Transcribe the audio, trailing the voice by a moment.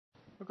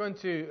We're going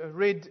to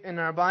read in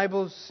our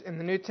Bibles in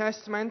the New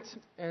Testament,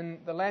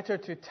 in the letter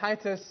to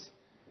Titus,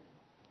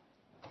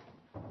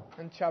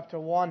 in chapter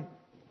 1.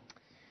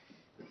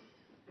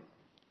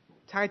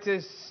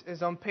 Titus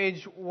is on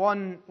page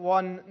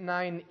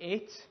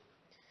 1198.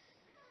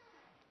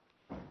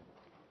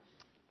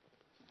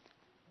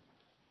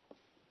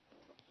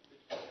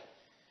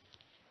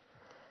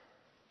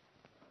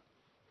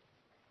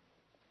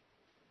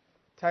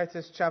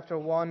 Titus chapter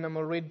 1, and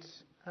we'll read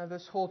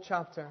this whole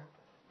chapter.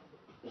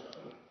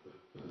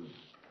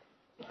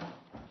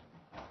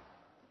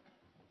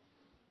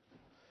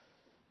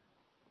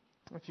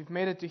 If you've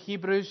made it to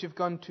Hebrews, you've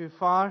gone too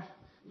far.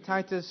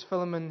 Titus,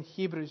 Philemon,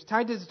 Hebrews.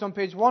 Titus is on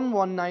page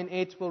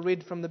 1198. We'll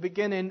read from the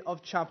beginning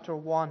of chapter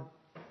 1.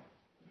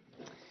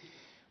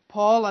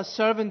 Paul, a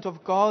servant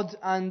of God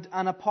and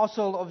an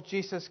apostle of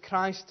Jesus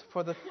Christ,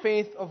 for the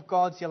faith of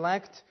God's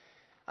elect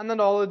and the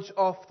knowledge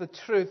of the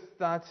truth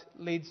that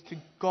leads to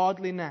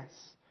godliness.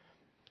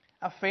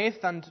 A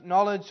faith and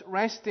knowledge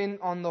resting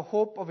on the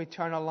hope of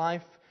eternal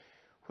life,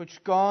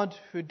 which God,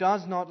 who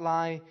does not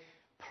lie,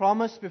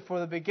 promised before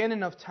the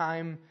beginning of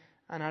time,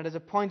 and at his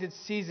appointed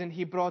season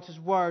he brought his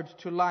word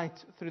to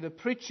light through the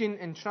preaching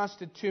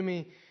entrusted to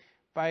me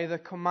by the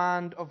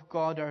command of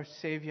God our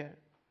Saviour.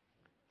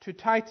 To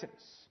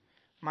Titus,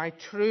 my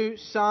true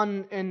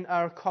son in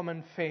our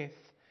common faith,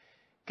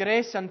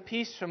 grace and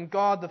peace from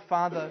God the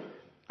Father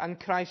and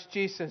Christ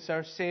Jesus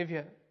our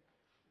Saviour.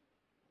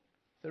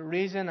 The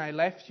reason I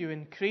left you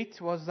in Crete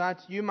was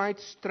that you might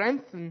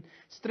straighten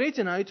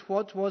out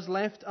what was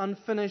left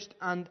unfinished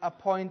and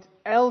appoint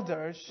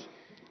elders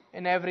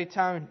in every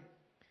town,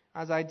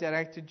 as I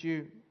directed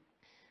you.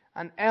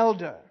 An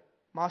elder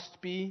must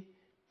be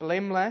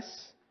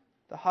blameless,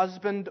 the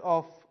husband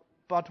of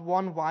but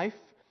one wife,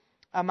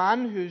 a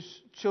man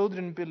whose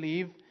children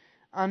believe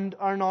and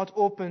are not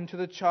open to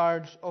the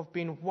charge of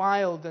being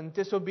wild and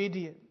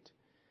disobedient.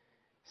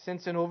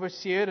 Since an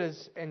overseer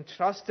is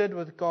entrusted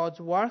with God's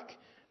work,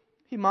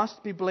 he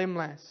must be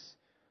blameless,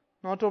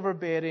 not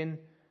overbearing,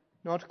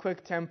 not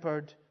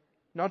quick-tempered,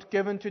 not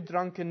given to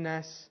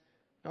drunkenness,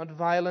 not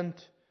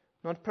violent,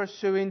 not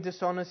pursuing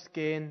dishonest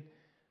gain.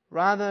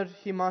 Rather,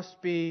 he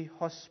must be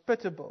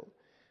hospitable,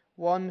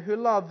 one who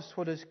loves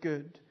what is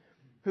good,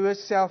 who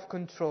is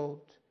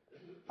self-controlled,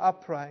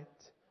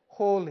 upright,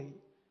 holy,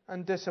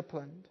 and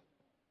disciplined.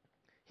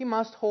 He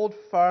must hold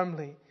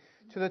firmly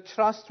to the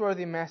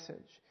trustworthy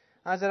message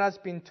as it has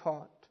been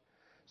taught,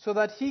 so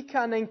that he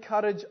can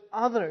encourage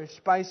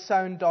others by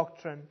sound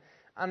doctrine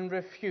and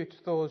refute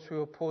those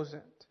who oppose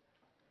it.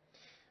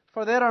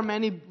 For there are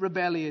many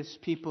rebellious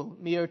people,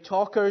 mere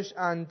talkers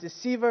and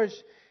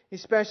deceivers,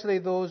 especially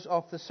those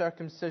of the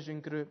circumcision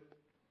group.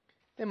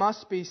 They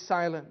must be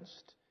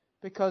silenced,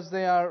 because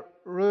they are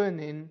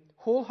ruining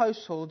whole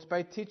households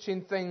by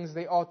teaching things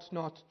they ought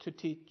not to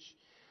teach,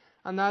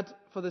 and that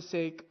for the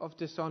sake of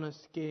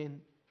dishonest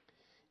gain.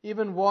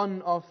 Even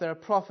one of their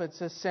prophets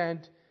has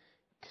said,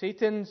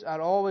 Cretans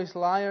are always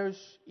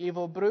liars,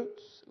 evil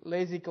brutes,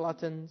 lazy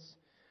gluttons.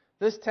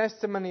 This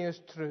testimony is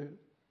true.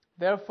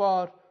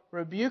 Therefore,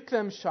 rebuke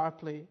them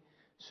sharply,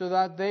 so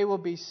that they will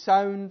be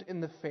sound in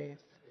the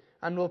faith,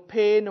 and will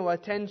pay no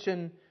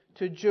attention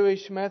to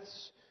Jewish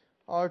myths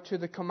or to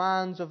the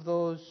commands of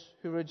those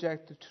who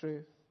reject the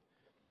truth.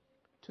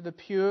 To the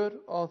pure,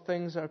 all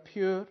things are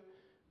pure,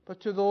 but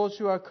to those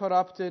who are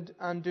corrupted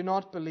and do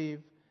not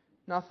believe,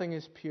 nothing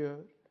is pure.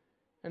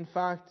 In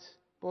fact,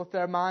 both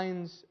their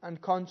minds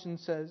and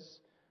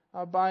consciences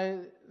are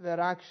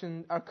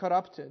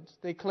corrupted.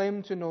 They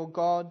claim to know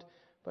God,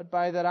 but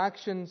by their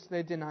actions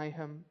they deny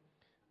Him.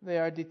 They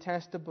are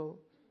detestable,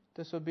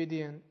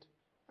 disobedient,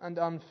 and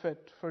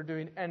unfit for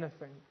doing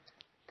anything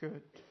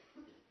good.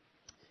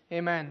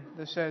 Amen.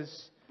 This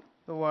is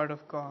the Word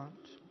of God.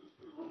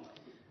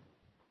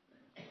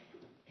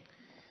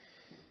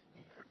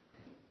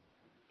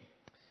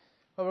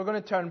 Well, we're going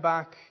to turn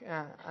back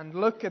and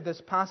look at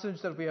this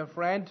passage that we have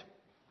read.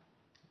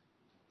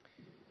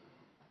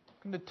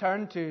 I'm going to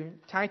turn to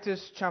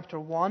Titus chapter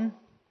 1.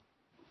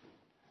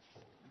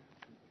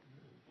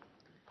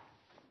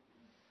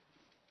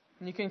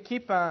 And you can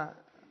keep an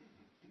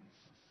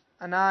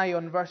eye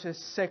on verses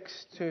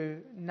 6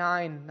 to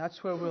 9.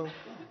 That's where we'll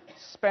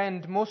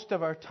spend most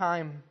of our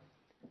time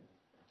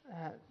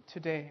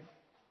today.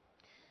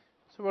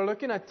 So we're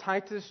looking at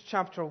Titus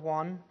chapter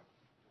 1.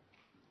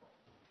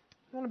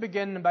 I want to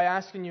begin by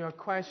asking you a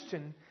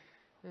question.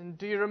 And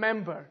do you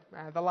remember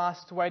the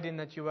last wedding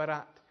that you were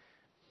at?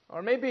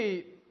 Or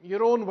maybe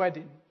your own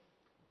wedding.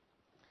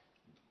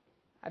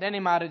 At any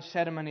marriage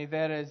ceremony,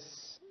 there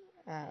is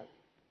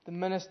the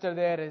minister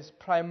there is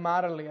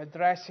primarily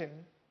addressing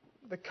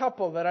the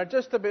couple that are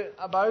just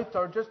about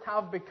or just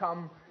have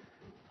become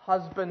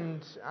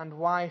husband and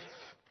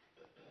wife.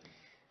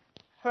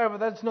 However,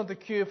 that's not the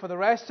cue for the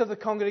rest of the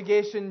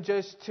congregation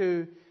just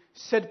to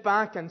sit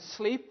back and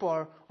sleep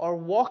or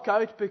walk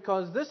out,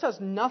 because this has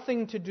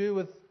nothing to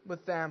do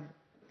with them.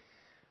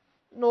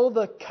 No,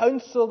 the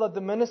counsel that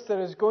the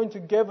minister is going to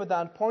give at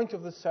that point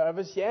of the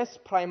service, yes,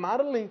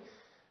 primarily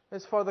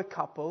is for the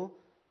couple,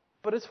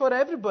 but it's for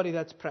everybody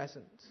that's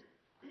present.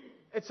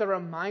 It's a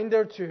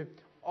reminder to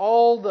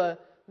all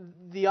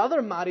the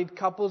other married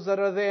couples that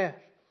are there.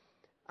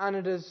 And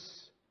it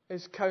is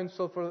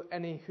counsel for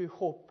any who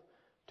hope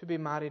to be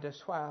married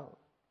as well.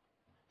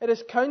 It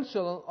is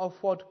counsel of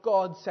what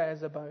God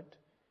says about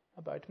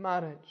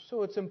marriage.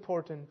 So it's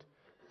important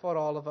for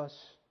all of us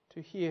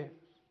to hear.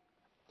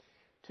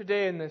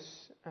 Today in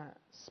this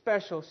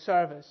special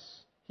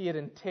service here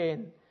in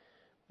Tain,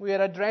 we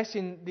are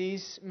addressing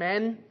these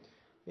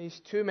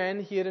two men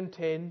here in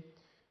Tain,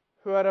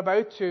 who are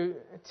about to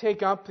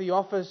take up the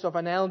office of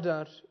an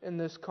elder in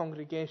this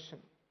congregation.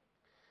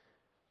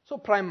 So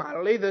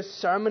primarily this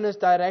sermon is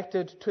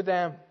directed to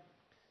them,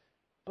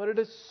 but it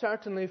is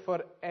certainly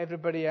for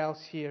everybody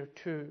else here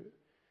too.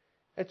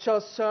 It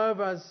shall serve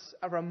as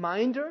a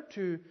reminder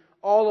to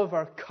all of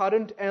our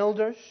current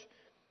elders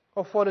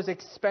of what is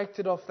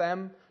expected of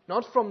them,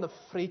 not from the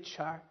free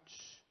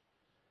church,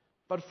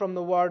 but from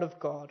the Word of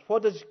God.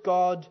 What does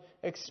God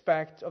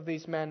expect of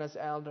these men as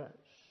elders?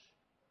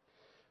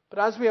 But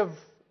as we have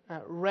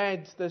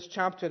read this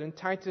chapter in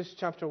Titus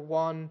chapter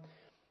 1,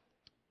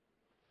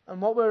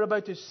 and what we're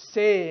about to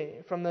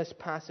say from this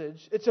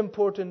passage, it's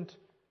important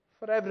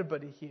for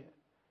everybody here.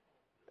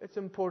 It's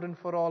important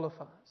for all of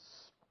us.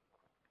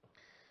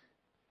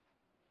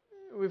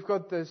 We've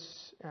got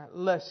this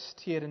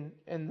list here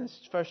in this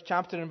first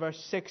chapter in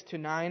verse 6 to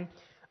 9.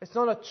 It's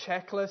not a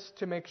checklist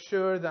to make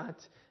sure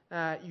that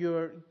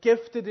you're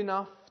gifted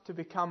enough to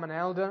become an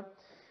elder.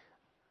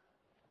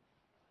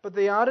 But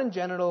they are in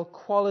general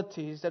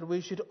qualities that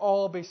we should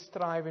all be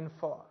striving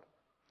for.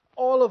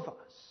 All of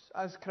us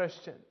as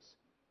Christians.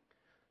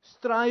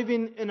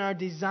 Striving in our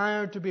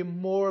desire to be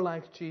more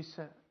like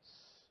Jesus.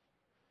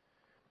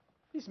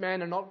 These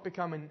men are not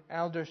becoming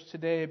elders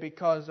today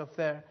because of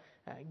their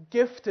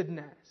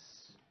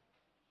giftedness,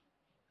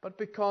 but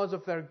because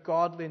of their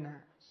godliness.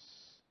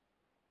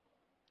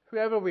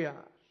 Whoever we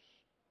are,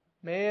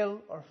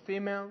 male or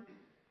female,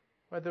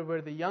 whether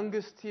we're the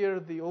youngest here,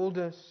 the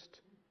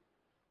oldest,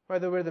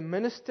 whether we're the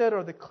minister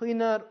or the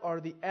cleaner or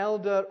the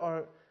elder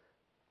or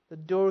the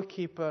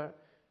doorkeeper,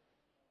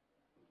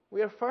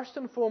 we are first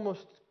and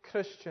foremost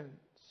Christians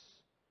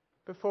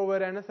before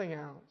we're anything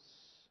else.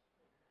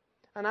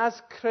 And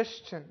as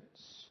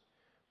Christians,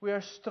 we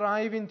are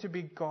striving to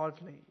be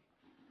godly,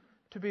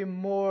 to be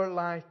more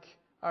like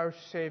our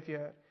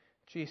Savior,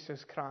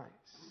 Jesus Christ.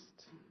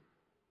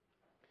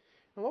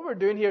 And what we're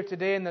doing here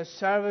today in this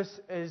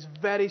service is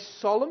very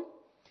solemn.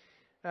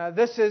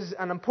 This is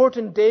an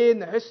important day in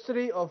the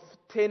history of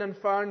Tain and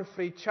Fern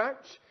Free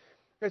Church.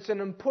 It's an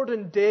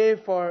important day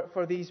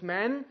for these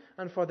men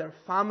and for their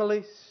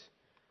families.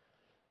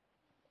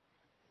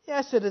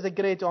 Yes, it is a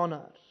great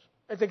honour.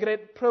 It's a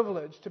great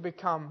privilege to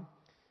become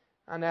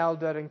an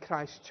elder in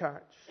Christ's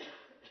church.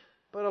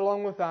 But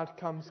along with that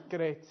comes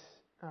great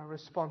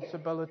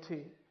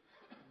responsibility.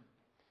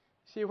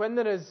 See, when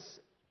there is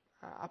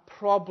a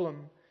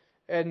problem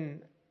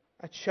in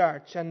a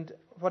church, and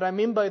what I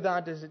mean by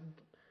that is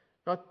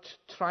not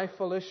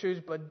trifle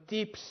issues, but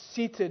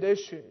deep-seated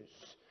issues,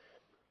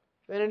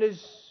 then it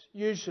is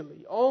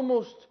usually,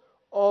 almost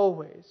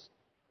always,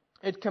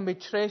 it can be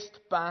traced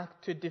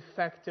back to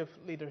defective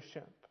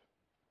leadership.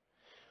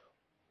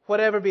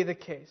 Whatever be the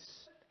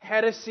case,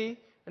 heresy,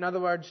 in other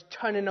words,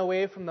 turning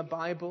away from the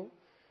Bible,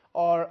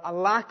 or a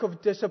lack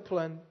of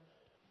discipline,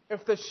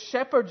 if the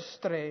shepherd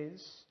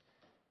strays,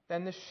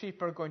 then the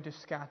sheep are going to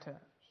scatter.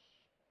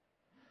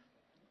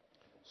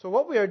 So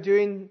what we are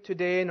doing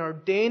today in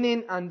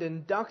ordaining and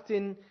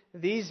inducting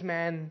these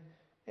men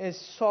is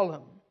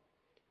solemn.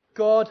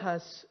 God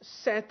has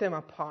set them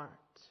apart.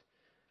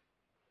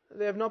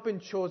 They have not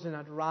been chosen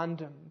at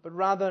random, but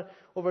rather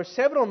over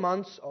several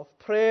months of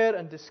prayer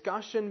and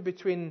discussion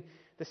between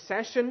the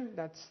session,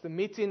 that's the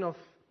meeting of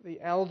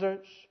the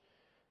elders,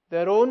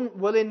 their own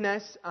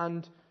willingness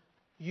and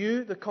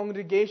you, the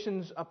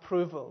congregation's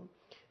approval.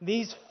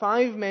 These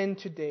 5 men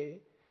today,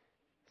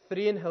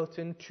 3 in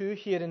Hilton, 2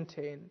 here in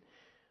Tain,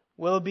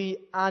 will be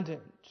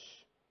added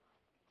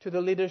to the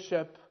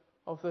leadership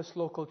of this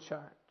local church.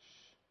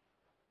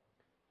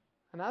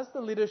 And as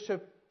the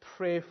leadership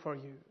pray for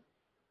you,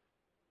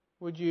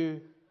 would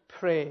you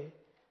pray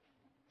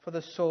for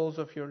the souls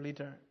of your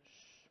leaders?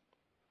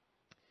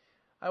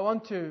 I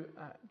want to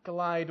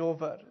glide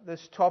over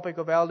this topic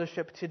of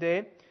eldership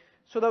today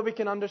so that we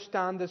can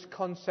understand this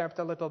concept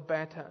a little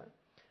better.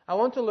 I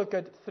want to look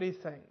at 3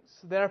 things: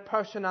 their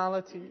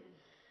personality,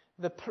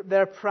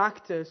 their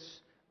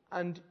practice,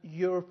 and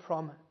your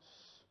promise.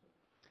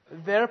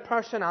 Their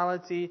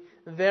personality,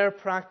 their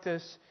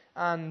practice,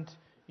 and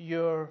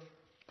your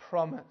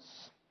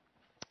promise.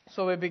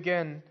 So we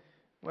begin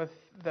with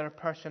their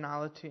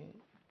personality.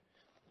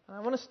 And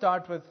I want to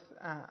start with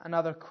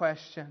another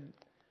question.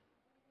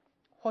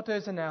 What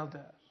is an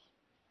elder?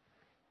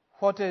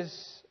 What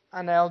is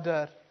an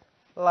elder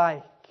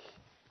like?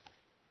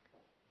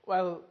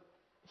 Well,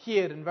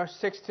 here in verse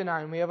 6 to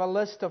 9, we have a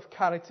list of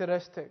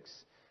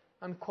characteristics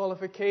and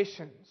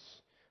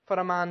qualifications for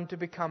a man to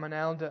become an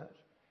elder.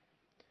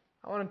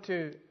 I wanted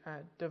to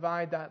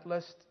divide that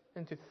list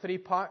into 3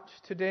 parts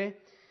today.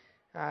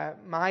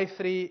 My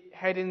three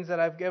headings that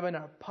I've given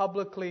are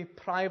publicly,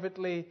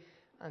 privately,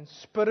 and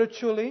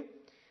spiritually.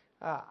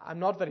 I'm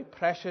not very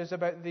precious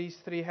about these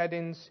three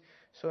headings,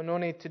 so no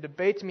need to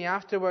debate me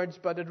afterwards,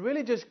 but it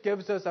really just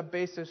gives us a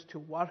basis to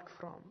work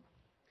from.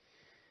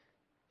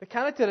 The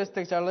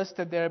characteristics are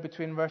listed there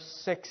between verse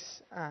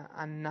 6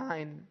 and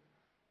 9.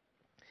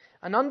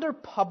 And under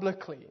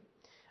publicly,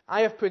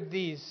 I have put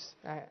these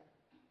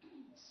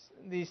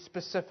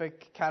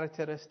specific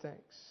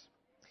characteristics.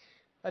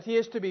 That he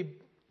is to be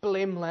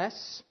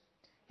blameless,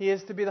 he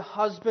is to be the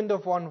husband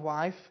of one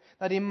wife,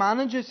 that he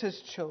manages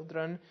his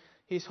children,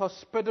 he's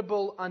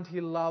hospitable, and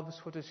he loves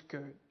what is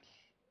good.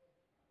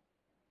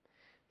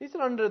 These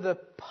are under the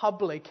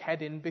public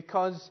heading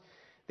because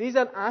these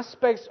are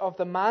aspects of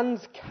the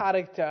man's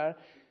character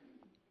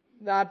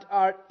that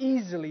are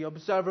easily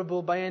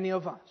observable by any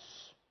of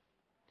us.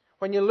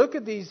 When you look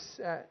at these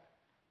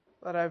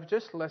that I've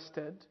just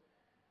listed,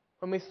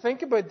 when we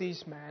think about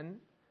these men,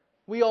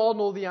 we all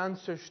know the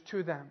answers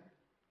to them.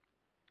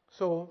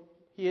 So,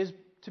 he is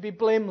to be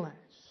blameless.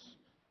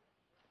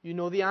 You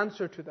know the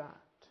answer to that.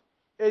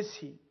 Is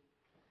he?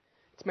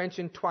 It's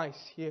mentioned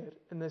twice here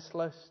in this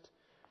list.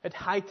 It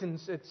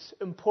heightens its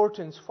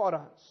importance for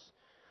us.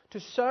 To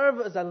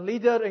serve as a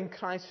leader in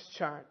Christ's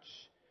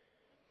church,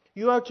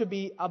 you are to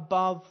be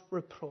above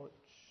reproach.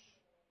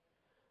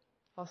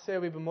 I'll say a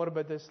wee bit more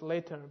about this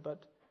later,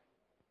 but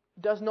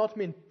it does not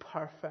mean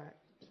perfect.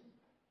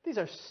 These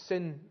are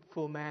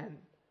sinful men.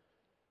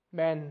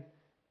 Men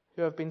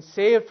who have been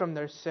saved from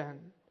their sin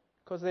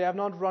because they have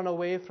not run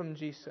away from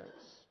Jesus.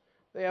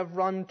 They have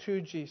run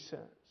to Jesus.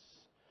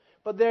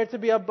 But they are to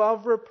be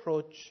above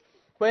reproach.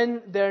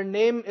 When their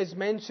name is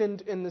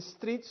mentioned in the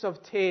streets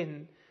of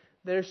Tain,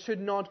 there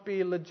should not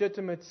be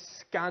legitimate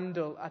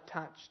scandal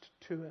attached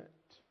to it.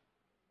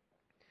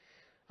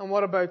 And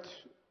what about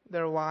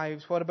their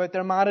wives? What about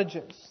their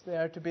marriages? They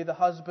are to be the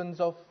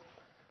husbands of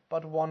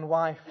but one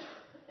wife.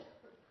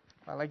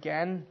 Well,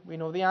 again, we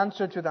know the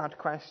answer to that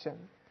question.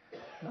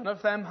 None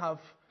of them have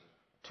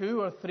 2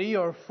 or 3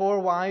 or 4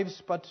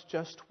 wives, but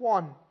just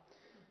one.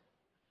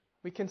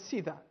 We can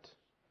see that.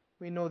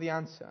 We know the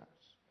answers.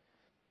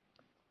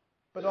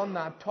 But on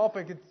that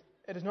topic,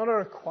 it is not a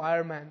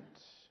requirement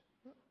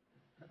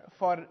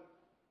for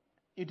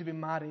you to be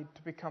married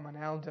to become an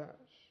elder.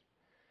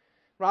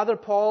 Rather,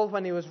 Paul,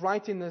 when he was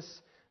writing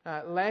this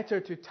letter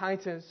to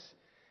Titus,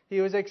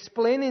 he was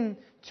explaining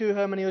to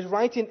him, and he was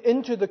writing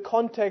into the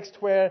context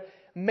where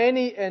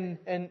many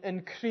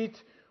in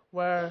Crete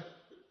were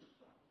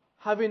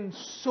having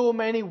so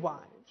many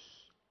wives.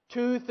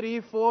 2,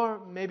 3,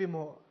 4, maybe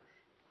more.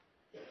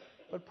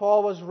 But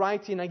Paul was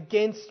writing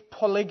against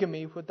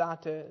polygamy, what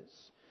that is.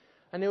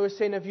 And he was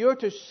saying, if you're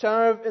to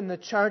serve in the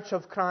church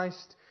of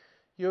Christ,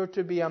 you're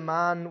to be a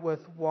man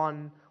with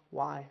one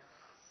wife.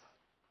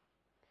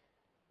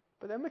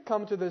 But then we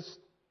come to this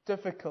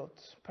difficult,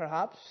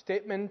 perhaps,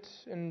 statement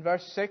in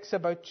verse 6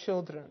 about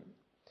children.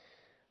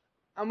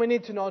 And we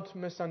need to not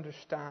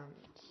misunderstand.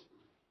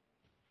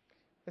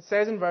 It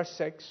says in verse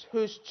 6,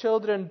 whose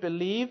children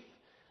believe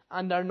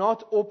and are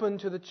not open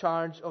to the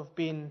charge of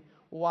being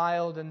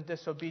wild and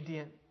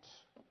disobedient.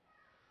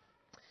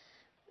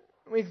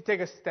 We need to take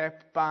a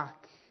step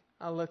back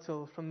a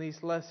little from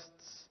these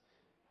lists.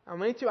 And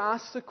we need to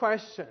ask the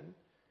question.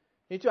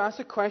 We need to ask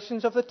the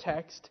questions of the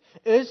text.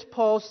 Is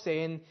Paul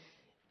saying,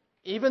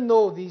 even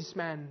though these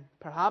men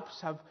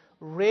perhaps have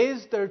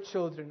raised their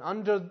children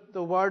under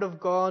the Word of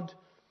God,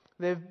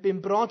 they've been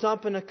brought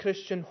up in a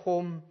Christian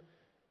home,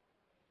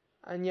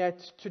 and yet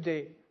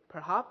today,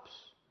 perhaps,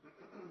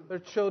 their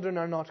children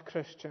are not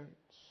Christians.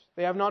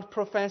 They have not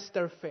professed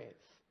their faith.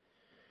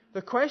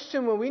 The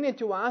question we need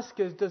to ask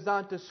is, does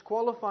that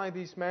disqualify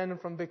these men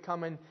from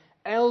becoming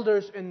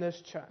elders in this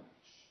church?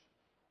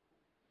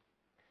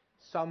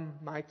 Some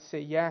might say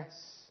yes.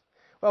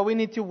 Well, we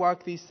need to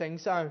work these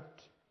things out.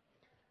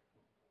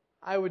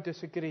 I would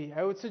disagree.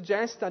 I would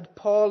suggest that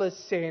Paul is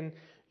saying,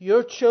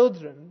 your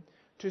children,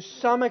 to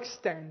some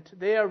extent,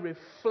 they are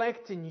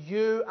reflecting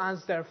you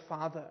as their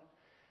father.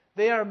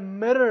 They are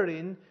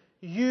mirroring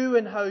you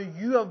and how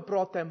you have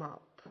brought them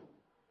up.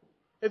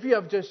 If you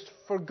have just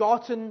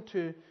forgotten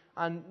to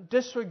and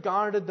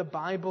disregarded the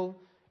Bible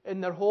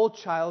in their whole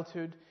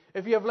childhood,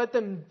 if you have let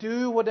them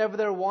do whatever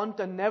they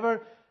want and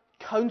never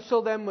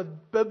counsel them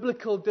with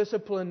biblical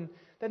discipline,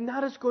 then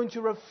that is going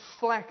to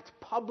reflect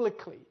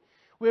publicly.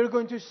 We're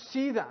going to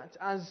see that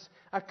as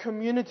a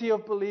community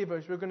of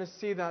believers. We're going to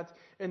see that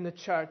in the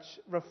church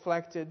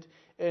reflected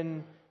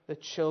in the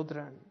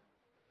children.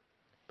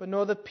 But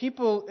no, the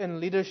people in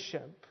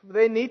leadership,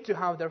 they need to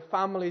have their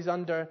families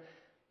under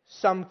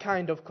some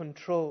kind of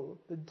control.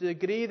 The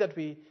degree that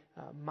we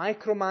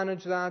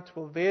micromanage that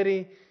will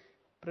vary.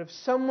 But if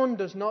someone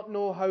does not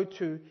know how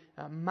to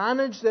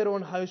manage their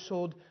own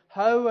household,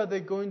 how are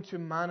they going to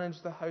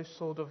manage the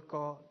household of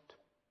God?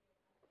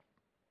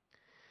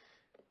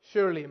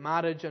 Surely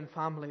marriage and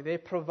family, they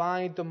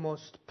provide the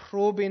most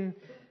probing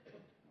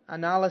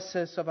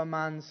analysis of a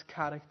man's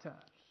character.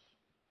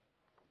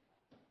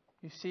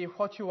 You see,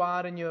 what you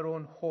are in your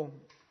own home,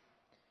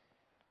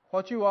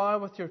 what you are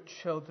with your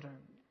children,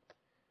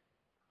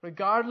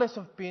 regardless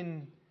of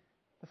being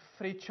the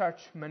free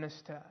church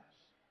ministers,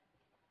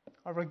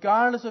 or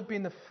regardless of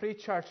being the free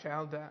church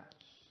elders,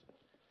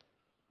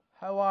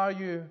 how are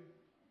you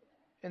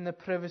in the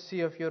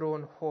privacy of your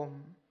own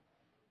home,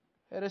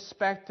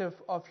 irrespective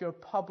of your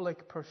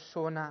public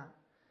persona?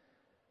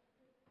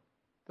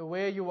 The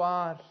way you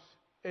are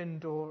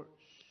indoors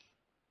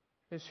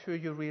is who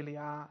you really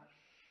are.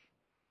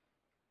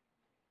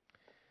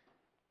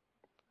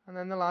 And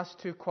then the last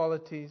two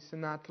qualities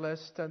in that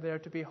list are there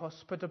to be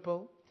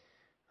hospitable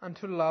and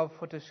to love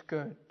what is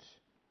good.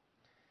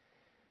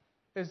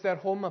 Is their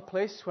home a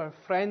place where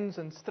friends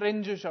and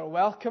strangers are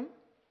welcome?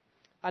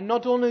 And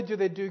not only do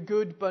they do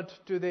good, but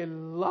do they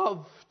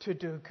love to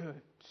do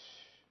good?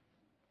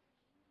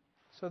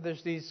 So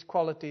there's these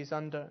qualities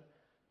under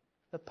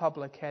the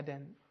public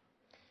heading.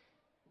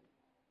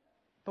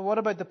 But what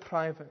about the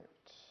private?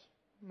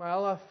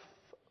 Well,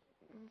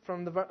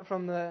 from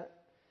the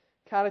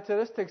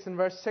characteristics in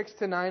verse 6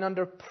 to 9,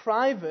 under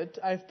private,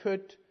 I've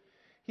put,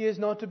 he is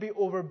not to be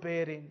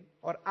overbearing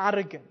or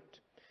arrogant.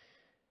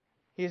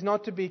 He is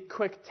not to be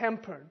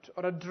quick-tempered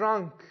or a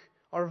drunk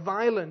or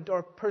violent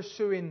or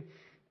pursuing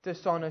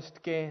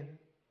dishonest gain.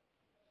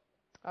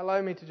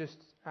 Allow me to just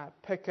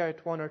pick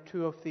out one or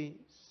two of these.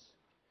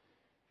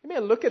 You may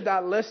look at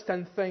that list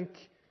and think,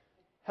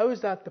 how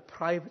is that the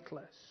private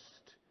list?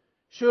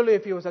 Surely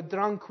if he was a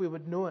drunk, we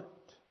would know it.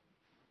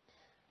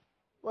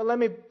 Well, let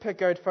me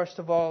pick out, first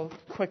of all,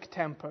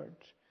 quick-tempered.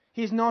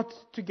 He's not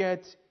to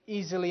get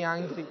easily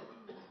angry.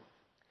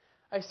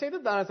 I say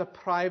that as a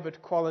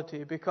private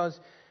quality because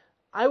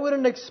I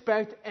wouldn't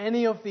expect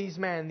any of these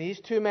men,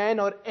 these two men,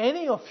 or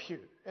any of you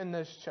in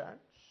this church,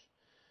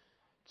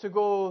 to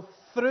go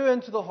through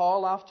into the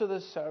hall after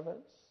this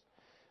service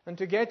and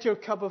to get your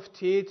cup of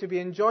tea, to be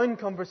enjoying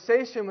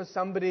conversation with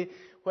somebody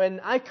when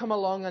I come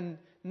along and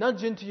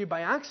nudge into you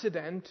by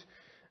accident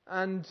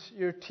and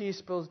your tea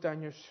spills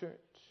down your suit.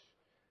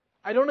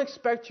 I don't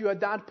expect you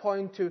at that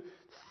point to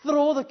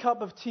throw the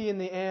cup of tea in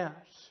the air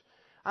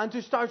and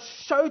to start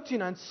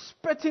shouting and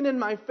spitting in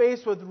my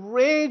face with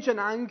rage and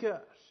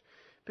anger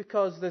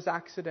because this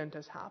accident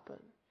has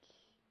happened.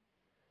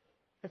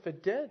 If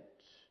it did,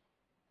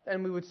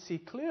 then we would see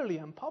clearly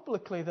and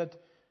publicly that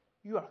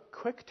you are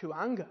quick to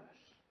anger.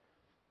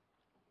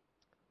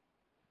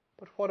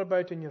 But what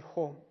about in your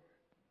home?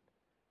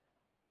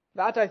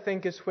 That, I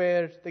think, is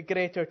where the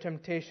greater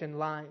temptation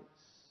lies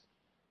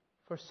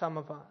for some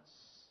of us.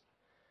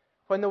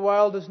 When the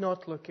world is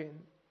not looking,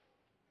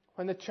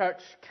 when the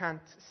church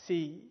can't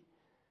see,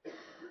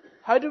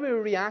 how do we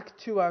react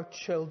to our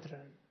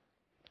children?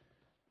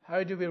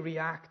 How do we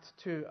react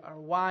to our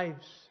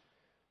wives,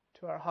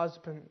 to our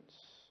husbands?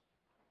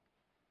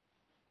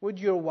 Would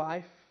your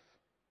wife,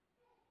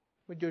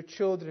 would your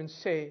children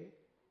say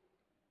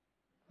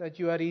that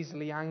you are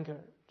easily angered?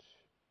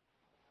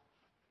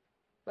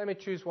 Let me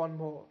choose one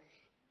more.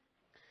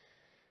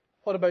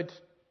 What about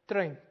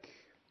drink?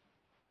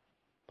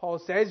 Paul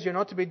says you're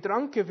not to be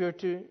drunk if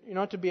you're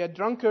not to be a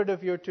drunkard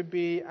if you're to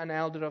be an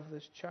elder of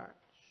this church.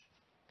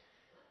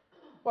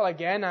 Well,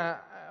 again,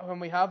 when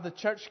we have the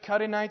church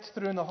curry nights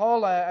through in the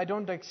hall, I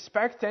don't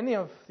expect any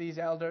of these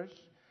elders,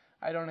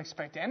 I don't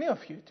expect any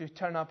of you to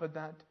turn up at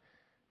that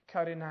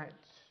curry night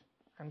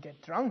and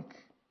get drunk.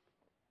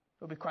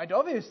 It will be quite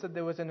obvious that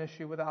there was an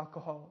issue with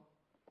alcohol.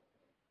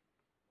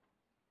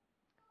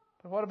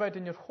 But what about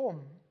in your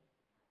home?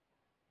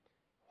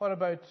 What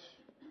about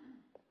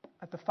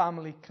at the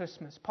family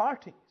Christmas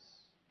parties?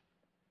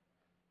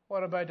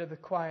 What about at the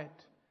quiet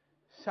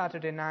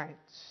Saturday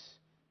nights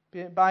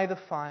by the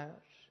fires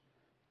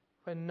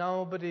when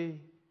nobody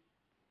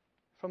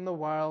from the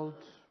world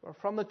or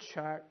from the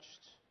church,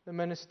 the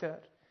minister,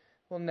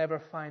 will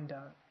never find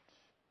out?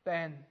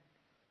 Then,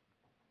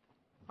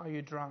 are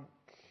you drunk?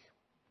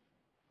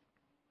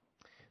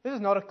 This is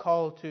not a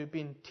call to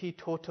being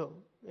teetotal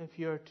if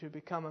you're to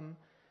become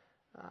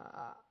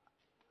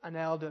an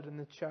elder in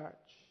the church.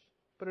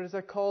 But it is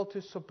a call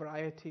to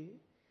sobriety.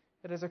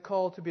 It is a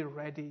call to be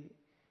ready.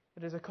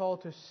 It is a call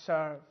to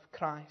serve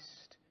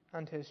Christ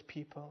and His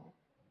people.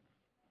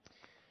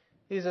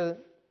 These are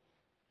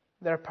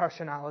their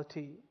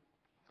personality.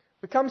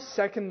 We come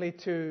secondly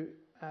to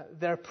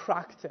their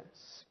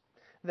practice.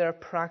 Their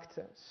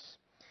practice.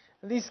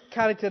 And these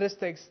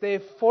characteristics, they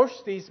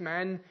force these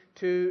men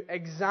to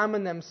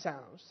examine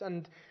themselves.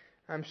 And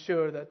I'm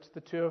sure that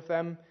the two of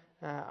them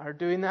are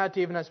doing that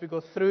even as we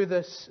go through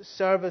this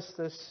service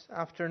this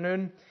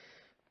afternoon.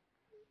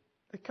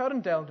 The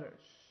current elders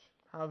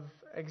have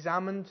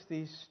examined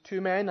these two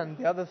men and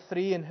the other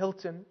three in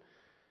Hilton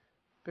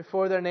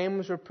before their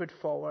names were put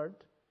forward.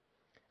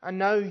 And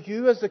now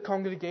you as the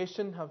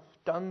congregation have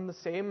done the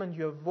same and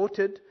you have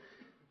voted.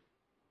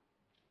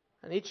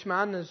 And each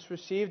man has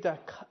received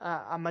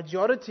a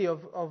majority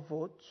of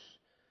votes.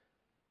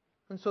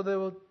 And so they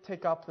will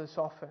take up this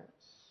office.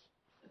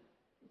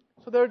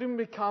 So they're to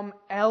become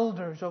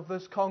elders of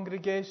this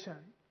congregation.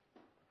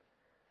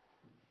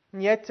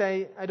 And yet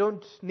I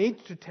don't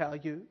need to tell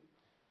you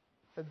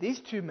that these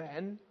two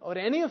men, or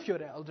any of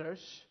your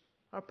elders,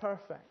 are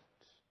perfect.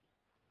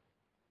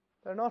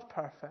 They're not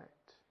perfect.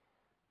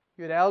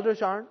 Your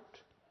elders aren't.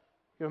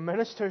 Your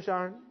ministers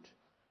aren't.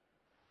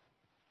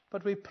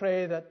 But we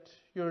pray that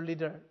your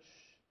leaders,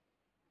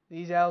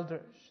 these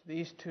elders,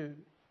 these two,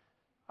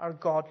 are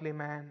godly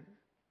men.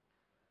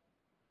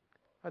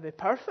 Are they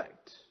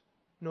perfect?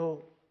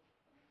 No.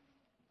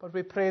 But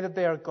we pray that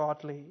they are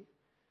godly,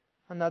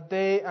 and that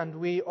they and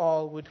we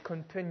all would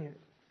continue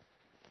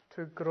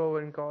to grow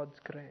in God's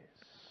grace.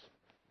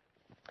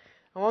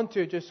 I want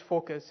to just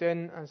focus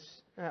in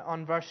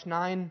on verse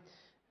 9.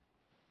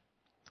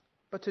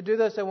 But to do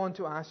this, I want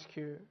to ask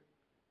you,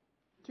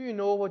 do you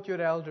know what your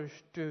elders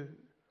do?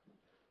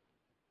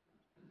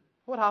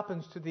 What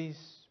happens to these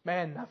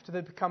men after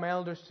they become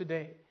elders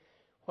today?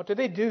 What do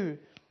they do?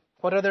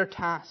 What are their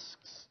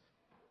tasks?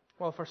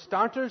 Well, for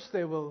starters,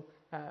 they will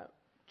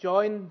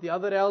join the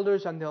other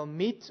elders and they'll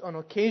meet on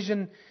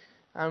occasion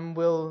and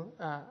will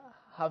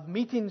have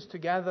meetings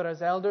together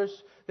as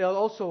elders. They'll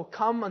also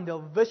come and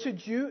they'll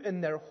visit you in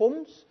their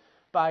homes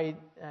by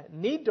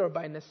need or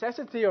by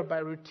necessity or by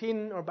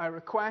routine or by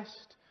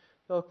request.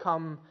 They'll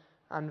come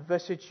and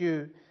visit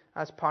you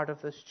as part of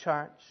this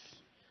church.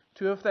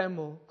 2 of them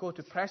will go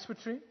to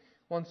presbytery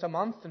once a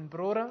month in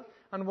Brora,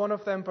 and one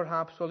of them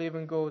perhaps will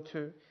even go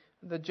to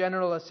the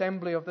General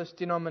Assembly of this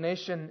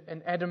denomination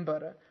in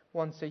Edinburgh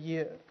once a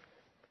year.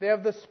 They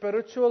have the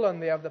spiritual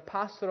and they have the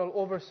pastoral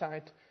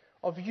oversight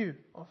of you,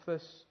 of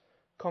this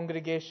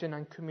congregation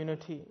and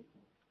community.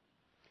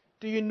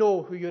 Do you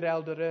know who your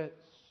elder is?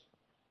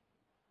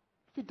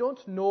 If you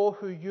don't know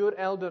who your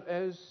elder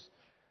is,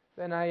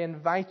 then I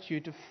invite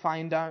you to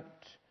find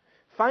out.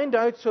 Find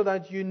out so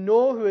that you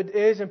know who it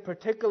is in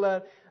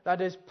particular that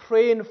is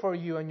praying for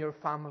you and your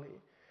family.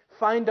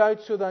 Find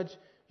out so that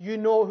you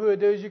know who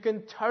it is you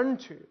can turn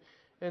to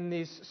in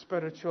these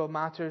spiritual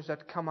matters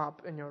that come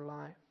up in your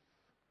life.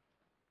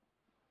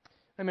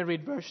 Let me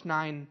read verse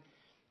 9.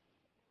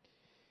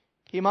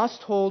 He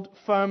must hold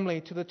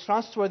firmly to the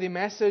trustworthy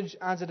message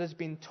as it has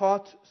been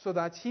taught, so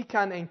that he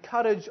can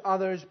encourage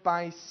others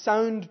by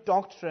sound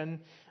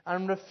doctrine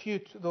and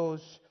refute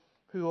those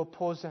who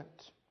oppose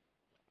it.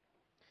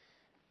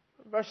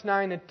 Verse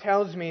 9, it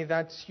tells me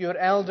that your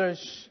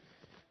elders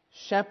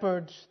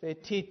shepherd, they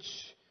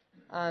teach,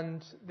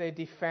 and they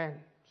defend.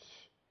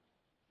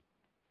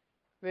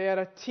 They are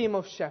a team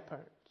of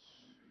shepherds.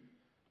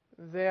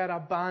 They are a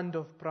band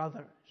of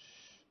brothers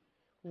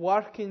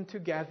working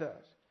together.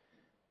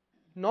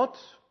 Not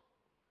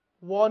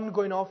one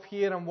going off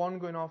here and one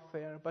going off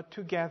there, but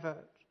together.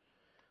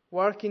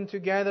 Working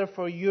together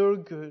for your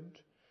good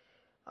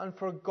and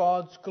for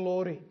God's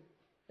glory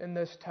in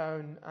this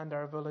town and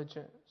our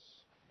villages.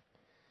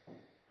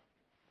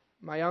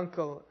 My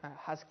uncle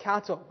has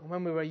cattle.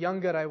 When we were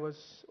younger, I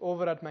was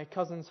over at my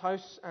cousin's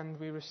house and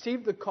we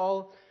received the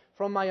call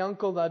from my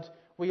uncle that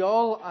we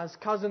all, as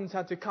cousins,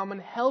 had to come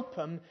and help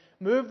him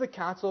move the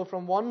cattle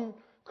from one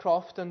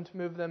croft and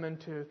move them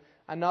into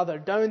another,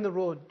 down the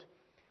road.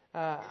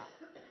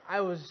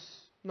 I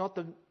was not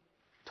the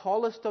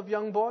tallest of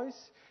young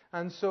boys,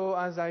 and so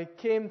as I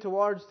came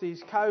towards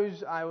these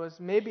cows, I was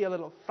maybe a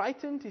little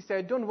frightened. He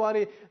said, "Don't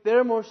worry,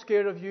 they're more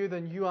scared of you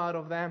than you are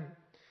of them."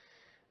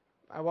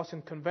 I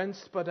wasn't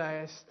convinced, but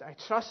I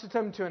trusted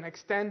him to an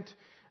extent,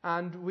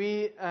 and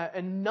we,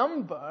 in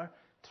number,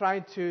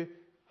 tried to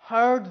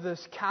herd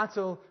this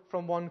cattle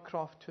from one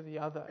croft to the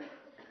other.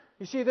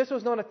 You see, this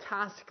was not a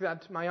task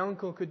that my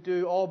uncle could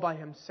do all by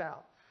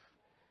himself.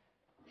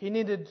 He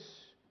needed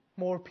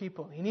more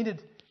people. He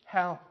needed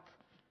help.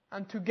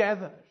 And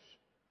together,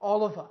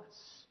 all of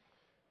us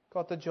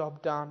got the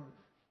job done.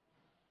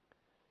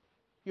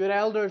 Your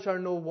elders are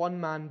no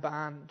one-man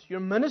band. Your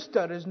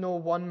minister is no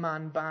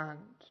one-man band.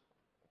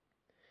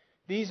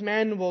 These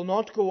men will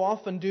not go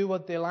off and do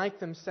what they like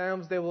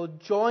themselves. They will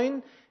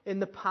join in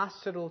the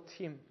pastoral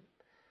team.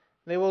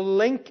 They will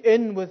link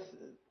in with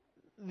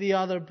the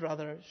other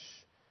brothers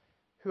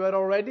who are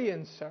already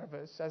in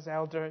service as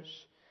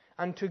elders.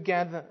 And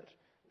together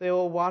they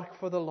will work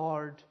for the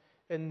Lord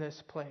in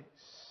this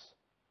place.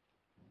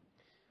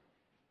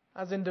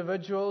 As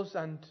individuals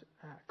and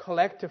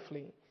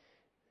collectively,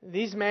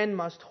 these men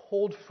must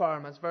hold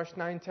firm, as verse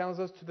 9 tells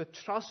us, to the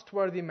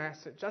trustworthy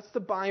message. That's the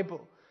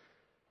Bible.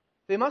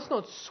 They must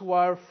not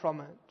swerve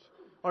from it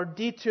or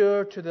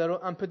detour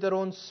and put their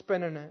own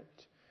spin in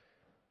it.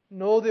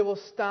 No, they will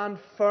stand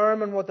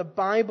firm in what the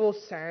Bible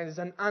says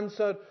and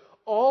answer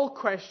all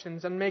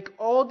questions and make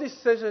all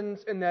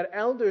decisions in their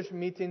elders'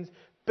 meetings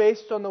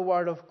based on the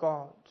Word of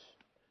God.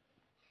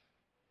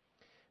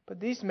 But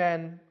these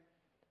men,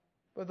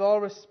 with all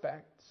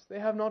respect, they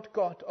have not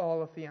got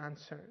all of the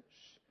answers.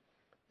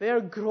 They are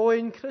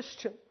growing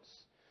Christians.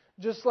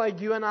 Just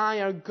like you and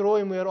I are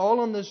growing, we are all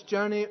on this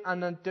journey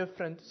and at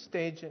different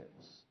stages.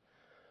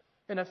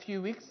 In a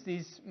few weeks,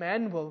 these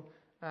men will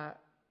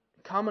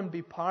come and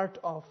be part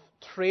of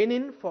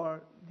training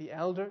for the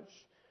elders.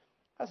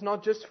 That's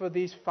not just for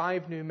these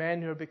 5 new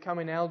men who are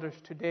becoming elders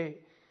today,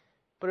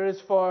 but it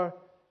is for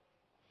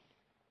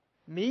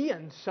me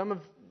and some of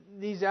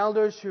these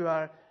elders who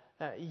are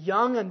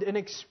young and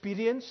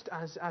inexperienced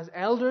as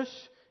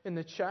elders in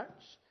the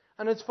church.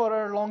 And it's for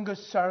our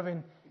longest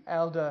serving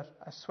elder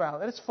as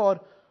well. It is for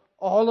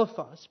all of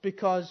us,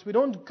 because we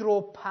don't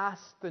grow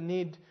past the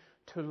need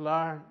to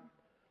learn.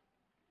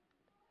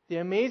 The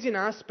amazing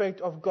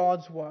aspect of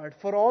God's Word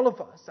for all of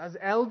us, as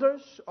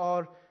elders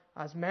or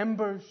as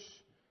members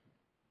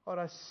or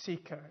as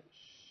seekers,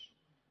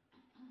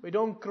 we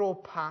don't grow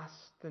past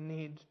the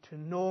need to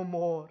know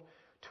more,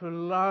 to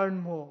learn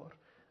more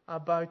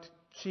about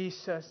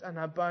Jesus and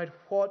about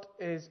what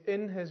is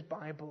in His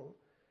Bible.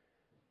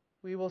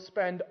 We will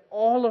spend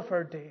all of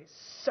our days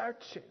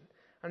searching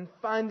and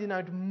finding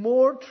out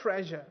more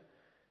treasure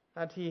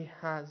that He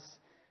has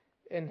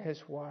in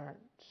His Word.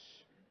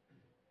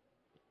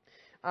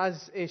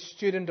 As a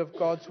student of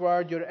God's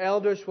Word, your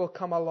elders will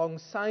come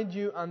alongside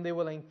you and they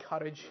will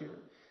encourage you.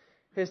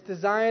 His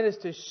desire is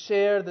to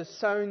share the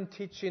sound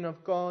teaching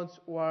of God's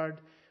Word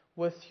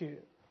with you.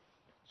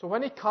 So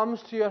when He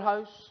comes to your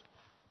house,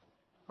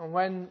 and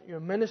when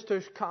your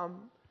ministers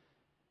come,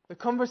 the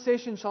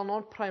conversation shall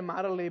not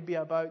primarily be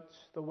about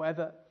the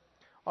weather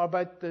or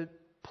about the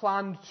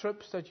planned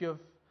trips that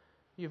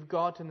you've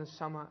got in the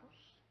summers.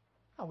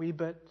 A wee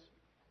bit.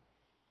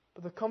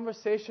 But the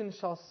conversation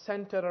shall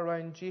center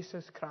around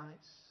Jesus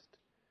Christ.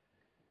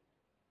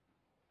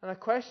 And a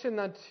question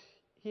that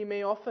He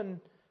may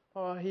often,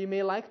 or He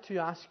may like to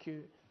ask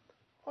you,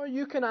 or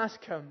you can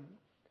ask Him,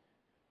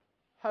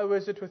 how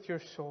is it with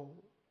your soul?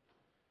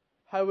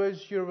 How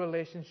is your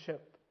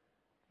relationship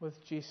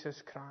with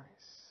Jesus Christ?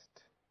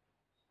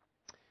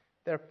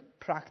 Their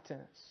practice.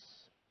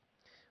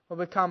 Well,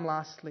 we come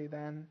lastly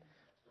then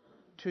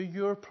to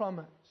your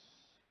promise,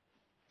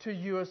 to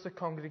you as a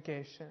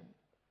congregation.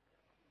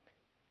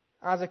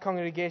 As a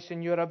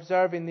congregation, you are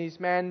observing these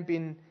men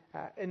being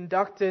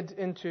inducted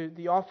into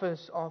the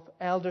office of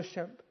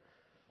eldership.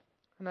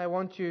 And I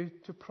want you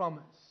to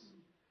promise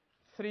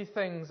 3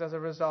 things as a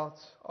result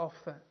of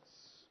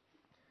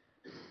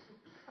this.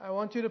 I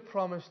want you to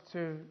promise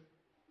to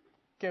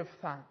give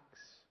thanks.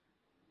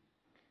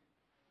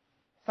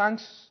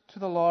 Thanks to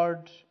the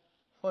Lord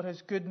for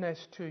His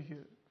goodness to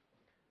you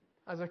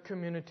as a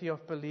community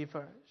of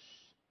believers.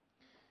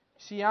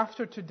 See,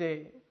 after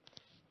today,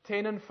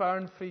 Tain and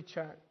Fern Free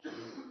Church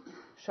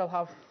shall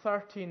have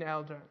 13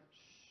 elders.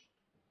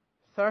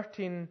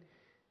 13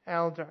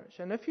 elders.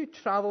 And if you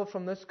travel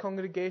from this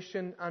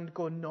congregation and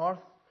go north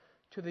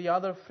to the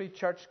other Free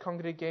Church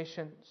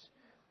congregations,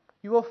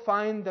 you will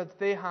find that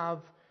they have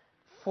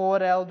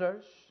 4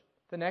 elders.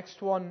 The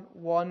next one,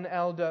 1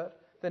 elder.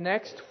 The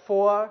next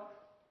 4,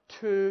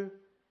 2,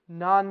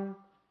 none,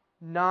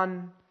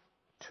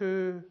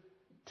 2,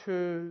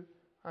 2,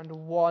 and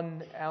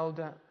 1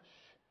 elders.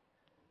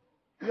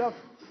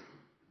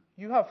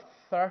 You have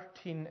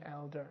 13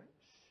 elders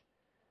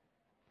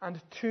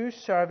and 2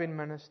 serving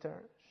ministers.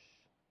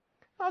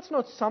 That's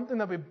not something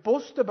that we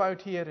boast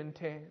about here in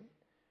Tain,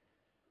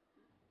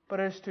 but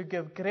is to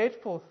give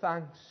grateful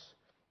thanks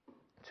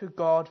to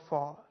God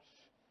for.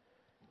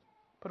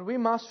 But we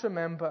must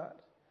remember,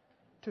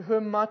 to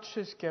whom much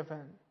is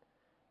given,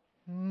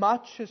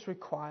 much is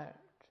required.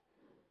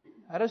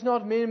 That does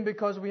not mean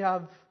because we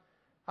have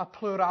a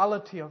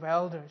plurality of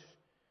elders.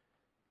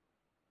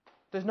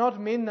 It does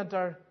not mean that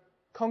our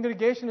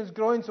congregation is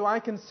growing so I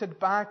can sit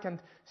back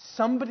and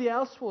somebody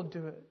else will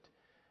do it.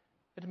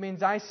 It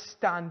means I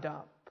stand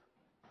up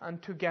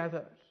and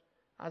together,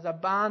 as a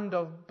band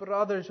of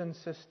brothers and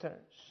sisters,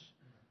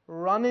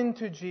 running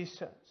to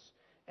Jesus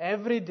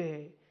every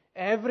day,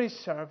 every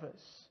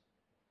service,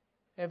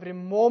 every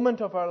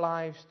moment of our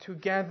lives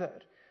together,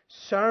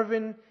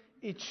 serving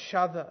each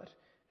other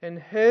in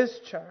His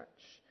church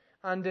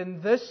and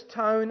in this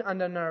town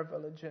and in our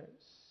villages.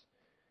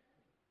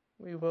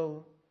 We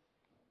will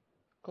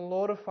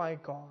glorify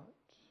God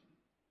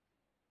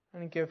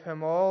and give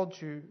Him all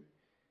due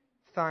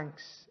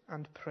thanks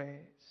and praise.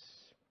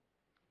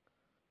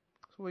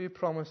 So will you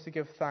promise to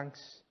give thanks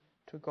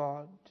to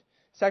God?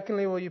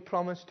 Secondly, will you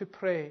promise to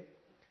pray?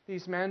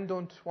 These men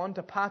don't want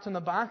a pat on the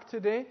back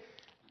today.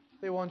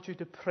 They want you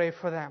to pray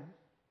for them.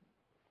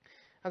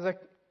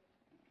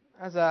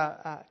 As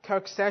a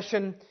Kirk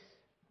session,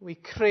 we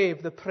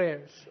crave the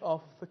prayers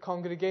of the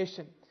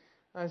congregation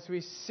as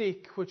we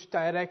seek which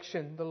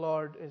direction the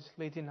Lord is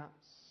leading us.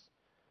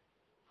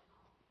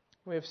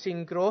 We have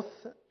seen growth,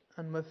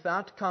 and with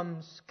that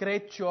comes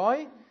great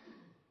joy,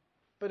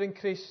 but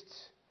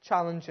increased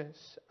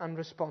challenges and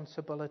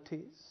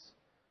responsibilities.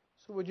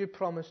 So would you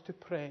promise to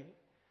pray?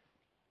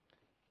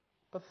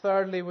 But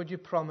thirdly, would you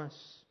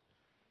promise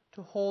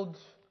to hold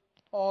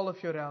all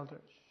of your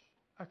elders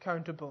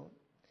accountable?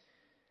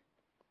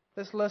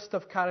 This list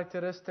of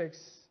characteristics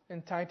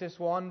in Titus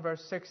 1,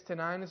 verse 6 to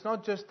 9, is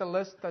not just a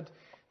list that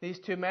these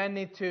 2 men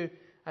need to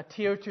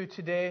adhere to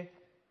today.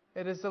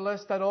 It is a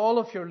list that all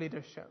of your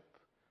leadership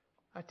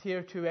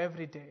adhere to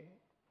every day.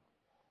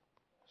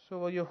 So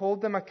will you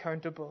hold them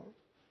accountable?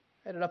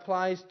 And it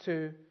applies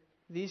to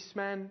these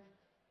men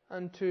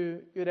and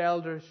to your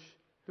elders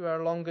who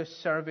are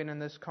longest serving in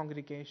this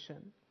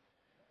congregation.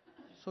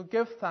 So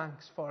give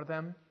thanks for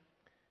them,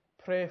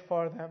 pray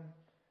for them,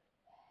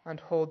 and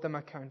hold them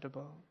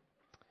accountable.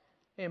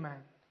 Amen.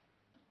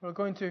 We're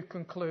going to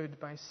conclude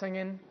by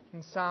singing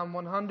in Psalm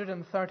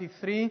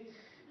 133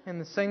 in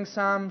the Sing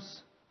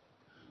Psalms.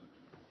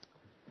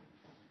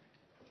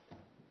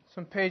 It's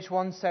on page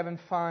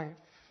 175.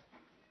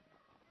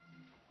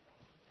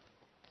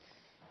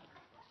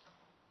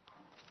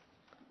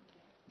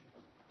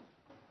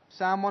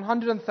 Psalm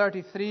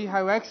 133,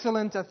 how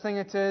excellent a thing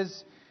it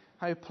is,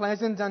 how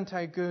pleasant and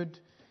how good,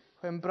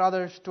 when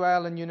brothers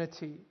dwell in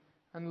unity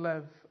and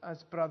live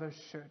as brothers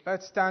should.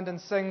 Let's stand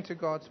and sing to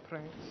God's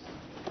praise.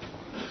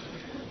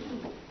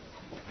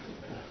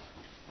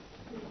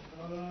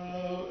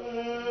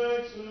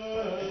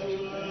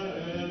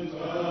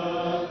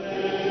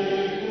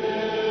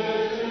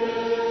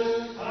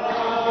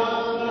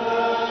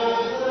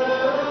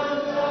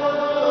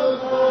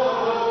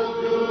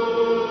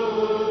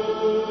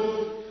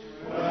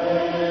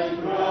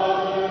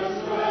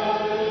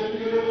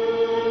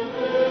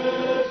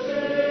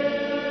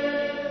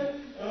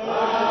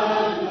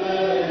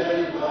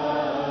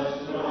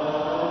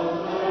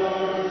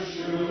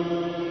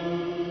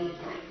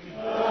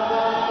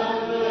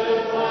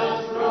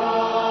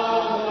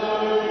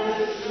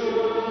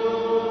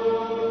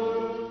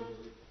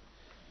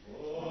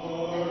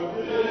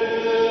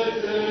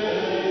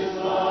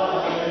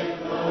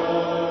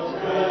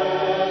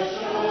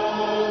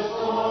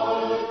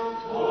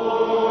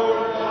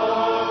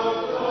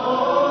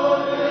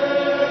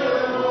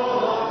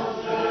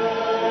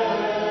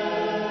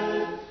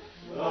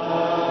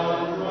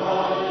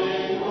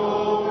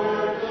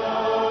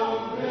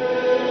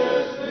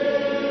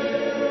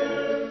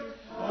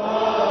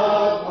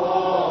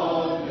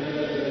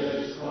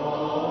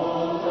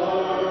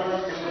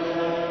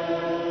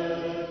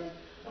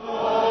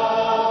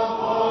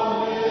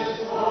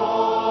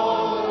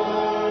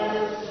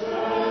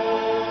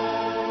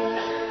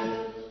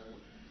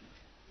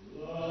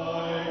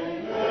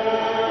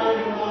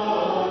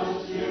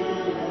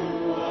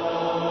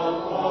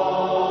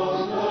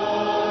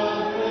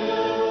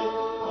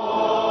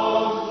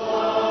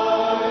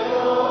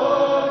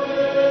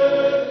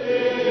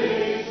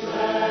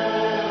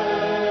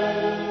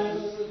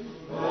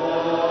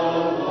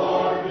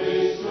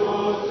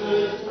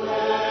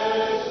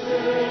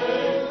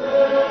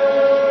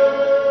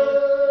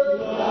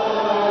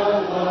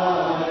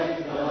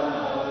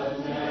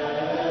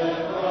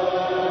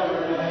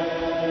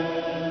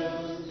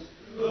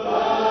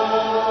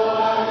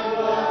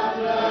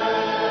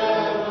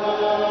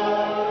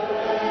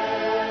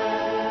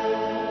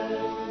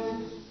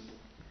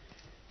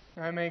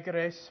 May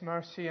grace,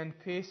 mercy, and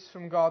peace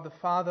from God the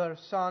Father,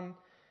 Son,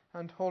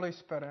 and Holy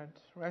Spirit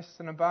rest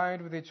and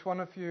abide with each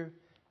one of you,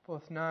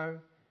 both now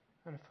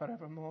and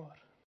forevermore.